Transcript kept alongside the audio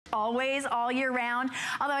always, all year round.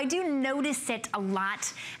 Although I do notice it a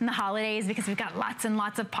lot in the holidays because we've got lots and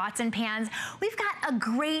lots of pots and pans. We've got a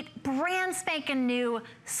great brand spanking new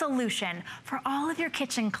solution for all of your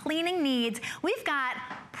kitchen cleaning needs. We've got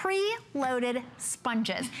pre-loaded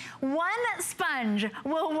sponges. One sponge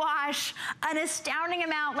will wash an astounding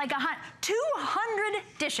amount, like 200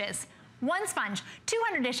 dishes. One sponge,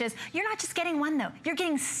 200 dishes. You're not just getting one though, you're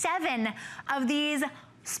getting 7 of these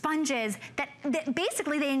sponges that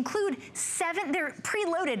basically they include 7, they're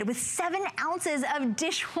preloaded with 7 ounces of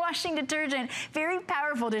dishwashing detergent, very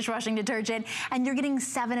powerful dishwashing detergent, and you're getting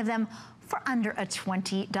 7 of them for under a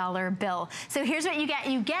 $20 bill. So here's what you get.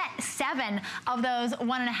 You get 7 of those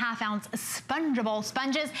 1.5 ounce spongeable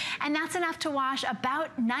sponges, and that's enough to wash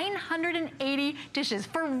about 980 dishes.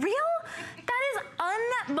 For real? That is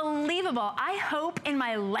unbelievable. I hope in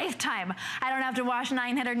my lifetime I don't have to wash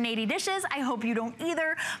 980 dishes. I hope you don't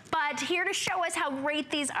either. But here to show us how great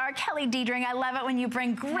these are, Kelly Diedring. I love it when you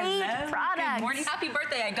bring great products. Good morning. Happy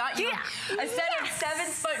birthday. I got you a set of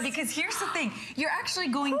 7 sponges, because here's the thing. You're actually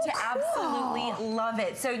going to absolutely love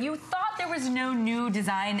it. So you thought there was no new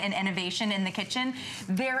design and innovation in the kitchen.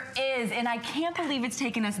 There is, and I can't believe it's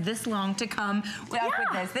taken us this long to come up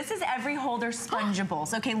with this. This is Every Holder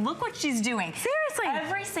Spongeables. Okay, look what she's doing. Seriously.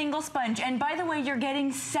 Every single sponge, and by the way, you're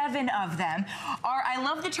getting 7 of them, are, I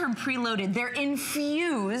love the term preloaded, they're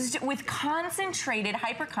infused with concentrated,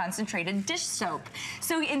 hyper-concentrated dish soap.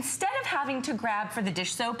 So instead of having to grab for the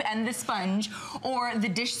dish soap and the sponge, or the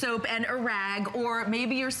dish soap and a rag, or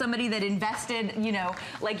maybe you're somebody that invested, you know,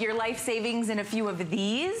 like your life savings in a few of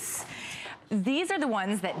these are the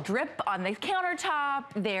ones that drip on the countertop.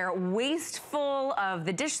 They're wasteful of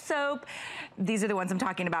the dish soap. These are the ones I'm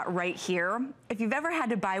talking about right here. If you've ever had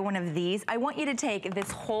to buy one of these, I want you to take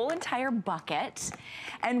this whole entire bucket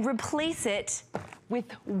and replace it with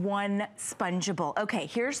 1 spongeable. Okay,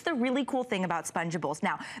 here's the really cool thing about spongeables.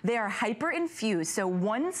 Now, they are hyper infused, so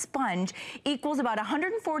 1 sponge equals about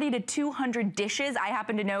 140 to 200 dishes. I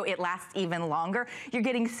happen to know it lasts even longer. You're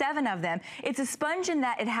getting 7 of them. It's a sponge in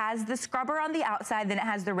that it has the scrubber on the outside, then it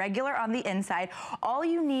has the regular on the inside. All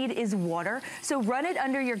you need is water, so run it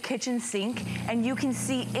under your kitchen sink and you can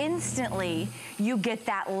see instantly you get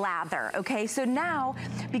that lather, okay? So now,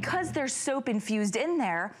 because there's soap infused in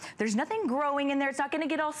there, there's nothing growing in there. It's not gonna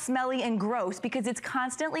get all smelly and gross because it's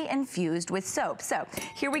constantly infused with soap. So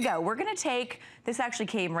here we go. We're gonna take, this actually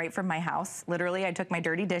came right from my house. Literally, I took my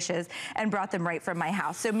dirty dishes and brought them right from my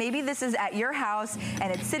house. So maybe this is at your house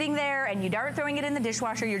and it's sitting there and you aren't throwing it in the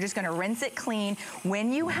dishwasher, you're just gonna rinse it clean.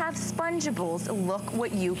 When you have spongeables, look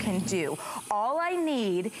what you can do. All I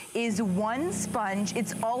need is 1 sponge.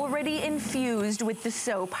 It's already infused with the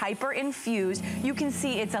soap, hyper infused. You can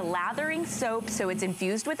see it's a lathering soap, so it's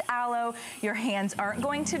infused with aloe. Your hands aren't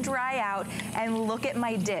going to dry out. And look at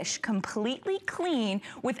my dish, completely clean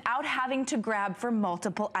without having to grab for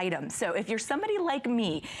multiple items. So if you're somebody like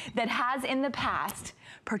me that has in the past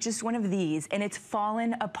purchased one of these and it's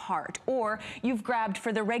fallen apart, or you've grabbed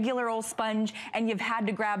for the regular old sponge and you've had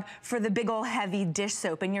to grab for the big old heavy dish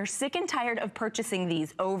soap and you're sick and tired of purchasing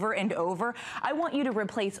these over and over, I want you to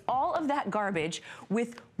replace all of that garbage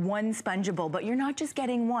with 1 spongeable. But you're not just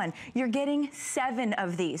getting 1, you're getting 7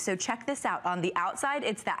 of these. So check this out. On the outside,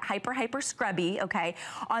 it's that hyper scrubby, okay?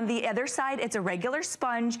 On the other side, it's a regular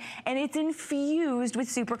sponge and it's infused with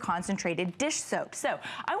super concentrated dish soap. So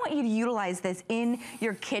I want you to utilize this in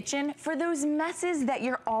your kitchen for those messes that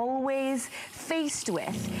you're always faced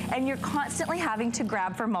with and you're constantly having to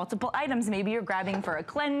grab for multiple items. Maybe you're grabbing for a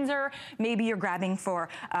cleanser, maybe you're grabbing for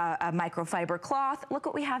a microfiber cloth. Look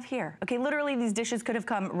what we have here. Okay, literally these dishes could have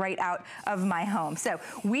come right out of my home. So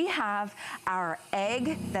we have our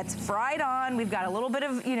egg that's fried on. We've got a little bit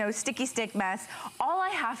of, you know, sticky stick mess. All I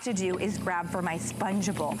have to do is grab for my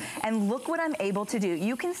spongeable and look what I'm able to do.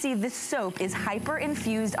 You can see the soap is hyper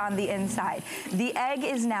infused on the inside. The egg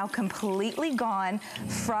is now completely gone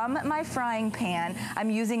from my frying pan. I'm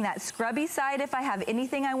using that scrubby side if I have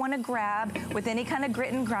anything I want to grab with any kind of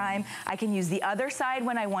grit and grime. I can use the other side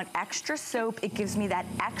when I want extra soap. It gives me that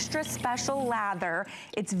extra special lather.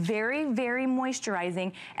 It's very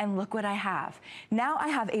moisturizing, and look what I have. Now I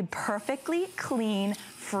have a perfectly clean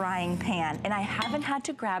frying pan, and I haven't had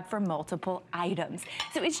to grab for multiple items.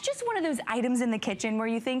 So it's just one of those items in the kitchen where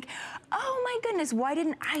you think, oh my goodness, why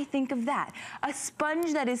didn't I think of that? A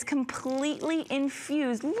sponge that is completely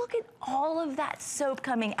infused. Look at all of that soap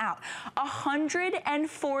coming out.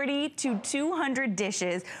 140 to 200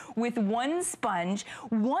 dishes with 1 sponge.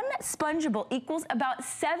 1 spongeable equals about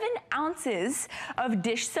 7 ounces of of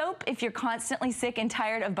dish soap if you're constantly sick and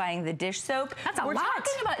tired of buying the dish soap. That's a lot. We're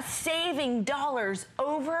talking about saving dollars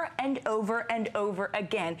over and over and over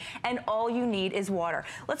again, and all you need is water.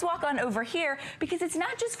 Let's walk on over here because it's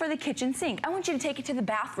not just for the kitchen sink. I want you to take it to the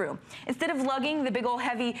bathroom. Instead of lugging the big old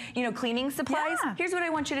heavy, you know, cleaning supplies, here's what I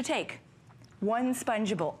want you to take. One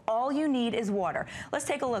Spongeable. All you need is water. Let's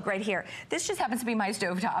take a look right here. This just happens to be my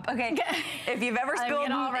stovetop, okay? If you've ever spilled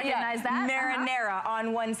marinara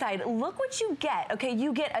on one side, look what you get, okay?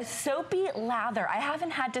 You get a soapy lather. I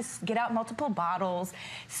haven't had to get out multiple bottles.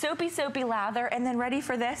 Soapy lather, and then ready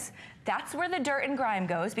for this? That's where the dirt and grime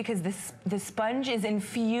goes because the sponge is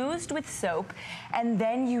infused with soap, and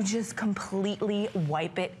then you just completely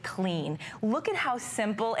wipe it clean. Look at how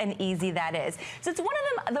simple and easy that is. So it's one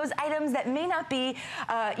of those items that may not be,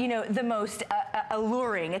 you know, the most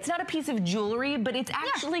alluring. It's not a piece of jewelry, but it's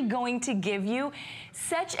actually going to give you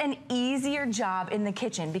such an easier job in the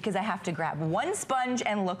kitchen because I have to grab one sponge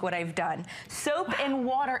and look what I've done. Soap and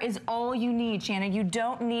water is all you need, Shannon. You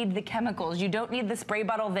don't need the chemicals. You don't need the spray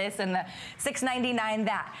bottle this and the $6.99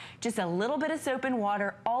 that. Just a little bit of soap and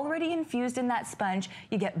water already infused in that sponge.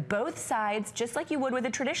 You get both sides just like you would with a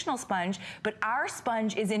traditional sponge, but our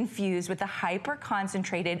sponge is infused with a hyper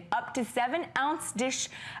concentrated up to 7-ounce dish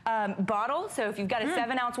bottle. So if you've got a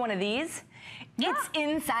 7-ounce one of these, it's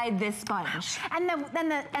inside this sponge. And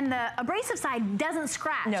the abrasive side doesn't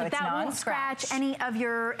scratch. No, that won't scratch any of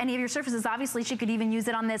your surfaces. Obviously, she could even use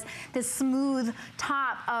it on this smooth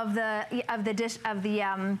top of the dish of the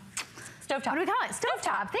stovetop. What do we call it?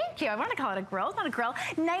 Stovetop. Thank you. I want to call it a grill. It's not a grill.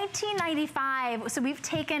 $19.95. So we've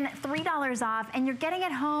taken $3 off, and you're getting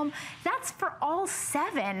it home. That's for all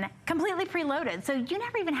 7, completely preloaded. So you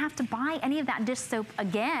never even have to buy any of that dish soap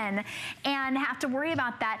again and have to worry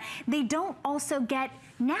about that. They don't also get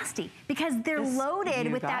nasty because they're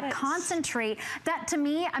loaded with that concentrate. That, to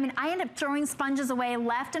me, I mean, I end up throwing sponges away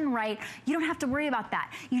left and right. You don't have to worry about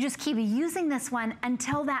that. You just keep using this one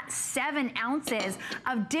until that 7 ounces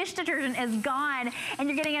of dish detergent is gone, and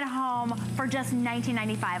you're getting it home for just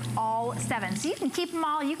 $19.95, all 7. So you can keep them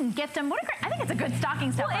all, you can gift them. What a great, I think it's a good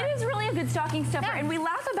stocking stuffer. Well, it is really a good stocking stuffer, and we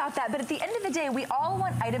laugh about that, but at the end of the day, we all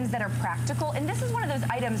want items that are practical, and this is one of those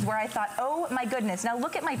items where I thought, oh my goodness, now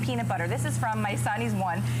look at my peanut butter. This is from my Sonny's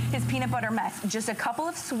one, his peanut butter mess. Just a couple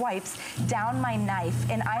of swipes down my knife,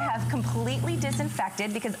 and I have completely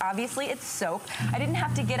disinfected because obviously it's soap. I didn't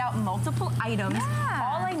have to get out multiple items.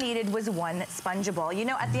 All I needed was one Spongeable. You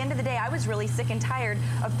know, at the end of the day, I was really sick and tired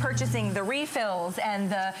of purchasing the refills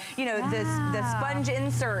and the, you know, the sponge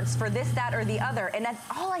inserts for this, that, or the other. And that's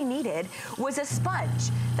all I needed was a sponge.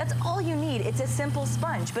 That's all you need. It's a simple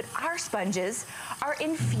sponge. But our sponges are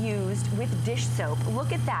infused with dish soap.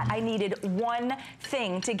 Look at that. I needed one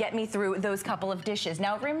thing to get me through those couple of dishes.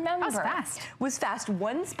 Now remember, was fast.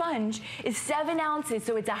 One sponge is 7 ounces,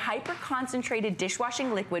 so it's a hyper concentrated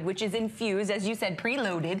dishwashing liquid, which is infused, as you said,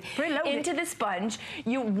 preloaded into the sponge.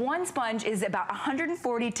 One sponge is about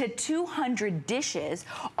 140 to 200 dishes.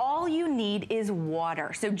 All you need is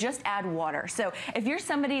water, so just add water. So if you're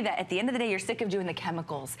somebody that at the end of the day you're sick of doing the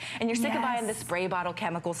chemicals and you're sick of buying the spray bottle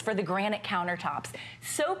chemicals for the granite countertops,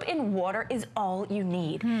 soap and water is all you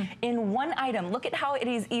need in one item. Look at how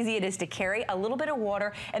easy it is to carry. A little bit of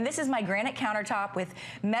water, and this is my granite countertop with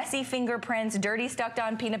messy fingerprints, dirty stuck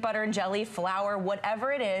on peanut butter and jelly, flour,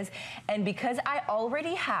 whatever it is. And because I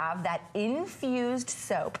already have that infused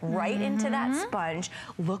soap right into that sponge,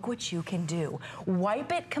 look what you can do.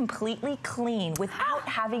 Wipe it completely clean without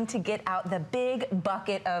having to get out the big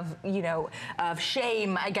bucket of, you know, of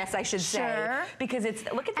shame, I guess I should say. Because it's,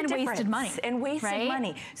 look at the difference. Wasted money. And wasted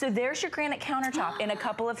money. So there's your granite countertop in a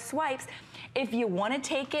couple of swipes. If you want to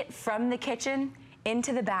take it from the kitchen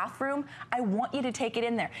into the bathroom, I want you to take it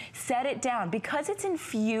in there. Set it down. Because it's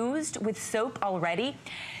infused with soap already,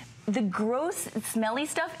 the gross, smelly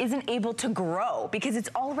stuff isn't able to grow because it's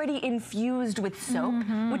already infused with soap,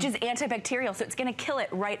 which is antibacterial, so it's gonna kill it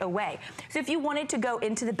right away. So if you wanted to go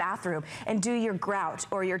into the bathroom and do your grout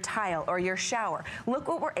or your tile or your shower, look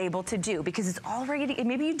what we're able to do because it's already,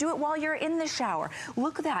 maybe you do it while you're in the shower.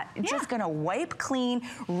 Look at that, just gonna wipe clean,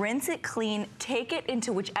 rinse it clean, take it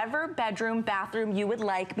into whichever bedroom, bathroom you would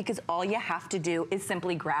like because all you have to do is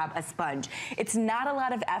simply grab a sponge. It's not a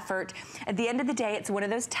lot of effort. At the end of the day, it's one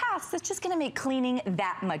of those tasks that's just gonna make cleaning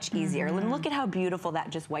that much easier. And look at how beautiful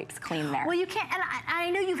that just wipes clean there. Well, you can't, and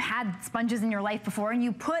I know you've had sponges in your life before and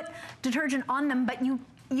you put detergent on them, but you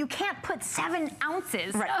you can't put 7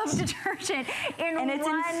 ounces of detergent in one. And it's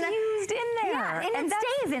infused in there. Yeah, and it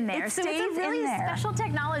stays in there. So it's a really special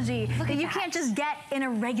technology that you can't just get in a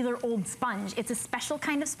regular old sponge. It's a special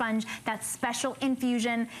kind of sponge, that special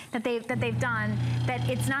infusion that they've done, that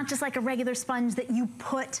it's not just like a regular sponge that you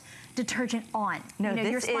put detergent on. No, you know,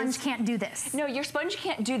 your sponge can't do this. No, your sponge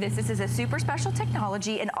can't do this. This is a super special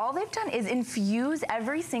technology, and all they've done is infuse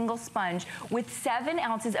every single sponge with 7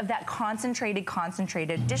 ounces of that concentrated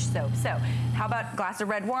dish soap. So how about a glass of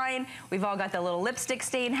red wine? We've all got the little lipstick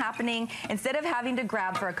stain happening. Instead of having to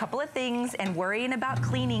grab for a couple of things and worrying about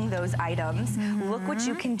cleaning those items, look what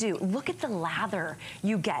you can do. Look at the lather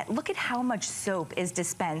you get. Look at how much soap is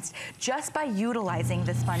dispensed just by utilizing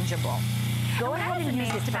the Spongeable. Go ahead and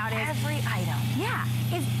use it for every item. Yeah,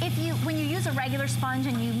 when you use a regular sponge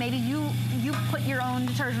and you put your own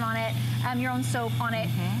detergent on it, your own soap on it,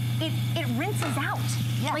 it rinses out.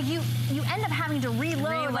 Yeah. Like you end up having to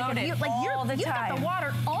reload all the time. You've got the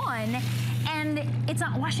water on, and it's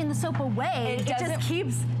not washing the soap away. It just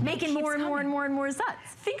keeps making more and more suds.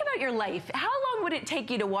 Think about your life. How long would it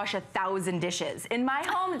take you to wash 1,000 dishes? In my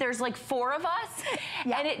home, there's like 4 of us,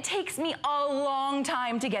 and it takes me a long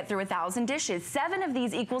time to get through 1,000 dishes. 7 of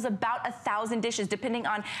these equals about 1,000 dishes, depending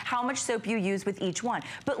on how much soap you use with each one.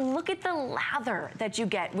 But look at the lather that you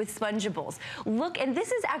get with Spongeables. Look, and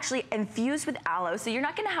this is actually infused with aloe, so you're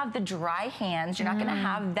not gonna have the dry hands. You're not gonna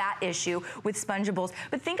have that issue with Spongeables.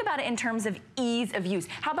 But think about it in terms of ease of use.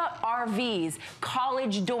 How about RVs,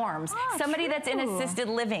 college dorms, somebody that's in assisted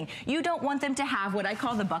living? You don't want them to have what I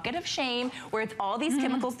call the bucket of shame, where it's all these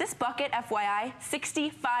chemicals. This bucket, FYI,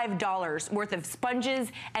 $65 worth of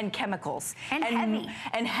sponges and chemicals.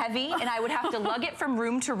 And heavy, and I would have to lug it from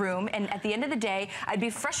room to room, and at the end of the day, I'd be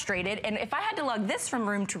frustrated, and if I had to lug this from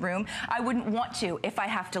room to room, I wouldn't want to. If I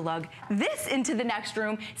have to lug this into the next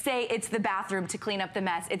room, say it's the bathroom to clean up the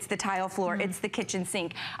mess, it's the tile floor, it's the kitchen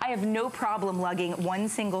sink, I have no problem lugging one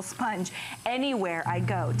single sponge anywhere I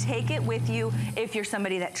go. Take it with you if you're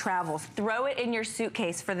somebody that travels. Throw it in your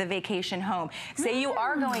suitcase for the vacation home. Say you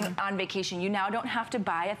are going on vacation, you now don't have to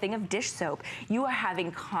buy a thing of dish soap. You are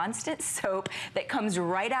having constant soap that comes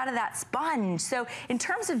right out of that sponge. So in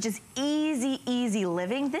terms of just easy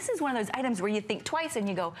living, this is one of those items where you think twice and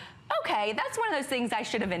you go, okay, that's one of those things I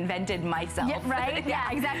should have invented myself. Yeah, right? Yeah,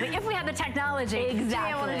 exactly. If we had the technology to be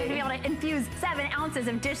able to infuse 7 ounces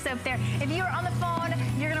of dish soap there. If you're on the phone,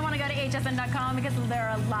 you're going to want to go to hsn.com because there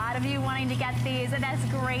are a lot of you wanting to get these, and that's a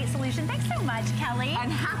great solution. Thanks so much, Kelly. And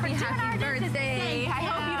happy birthday. I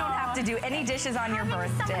hope you don't have to do any dishes on your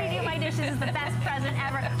birthday. Somebody do my dishes is the best present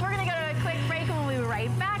ever. We're going to go to a quick break, and we'll be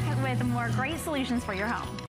right back with more great solutions for your home.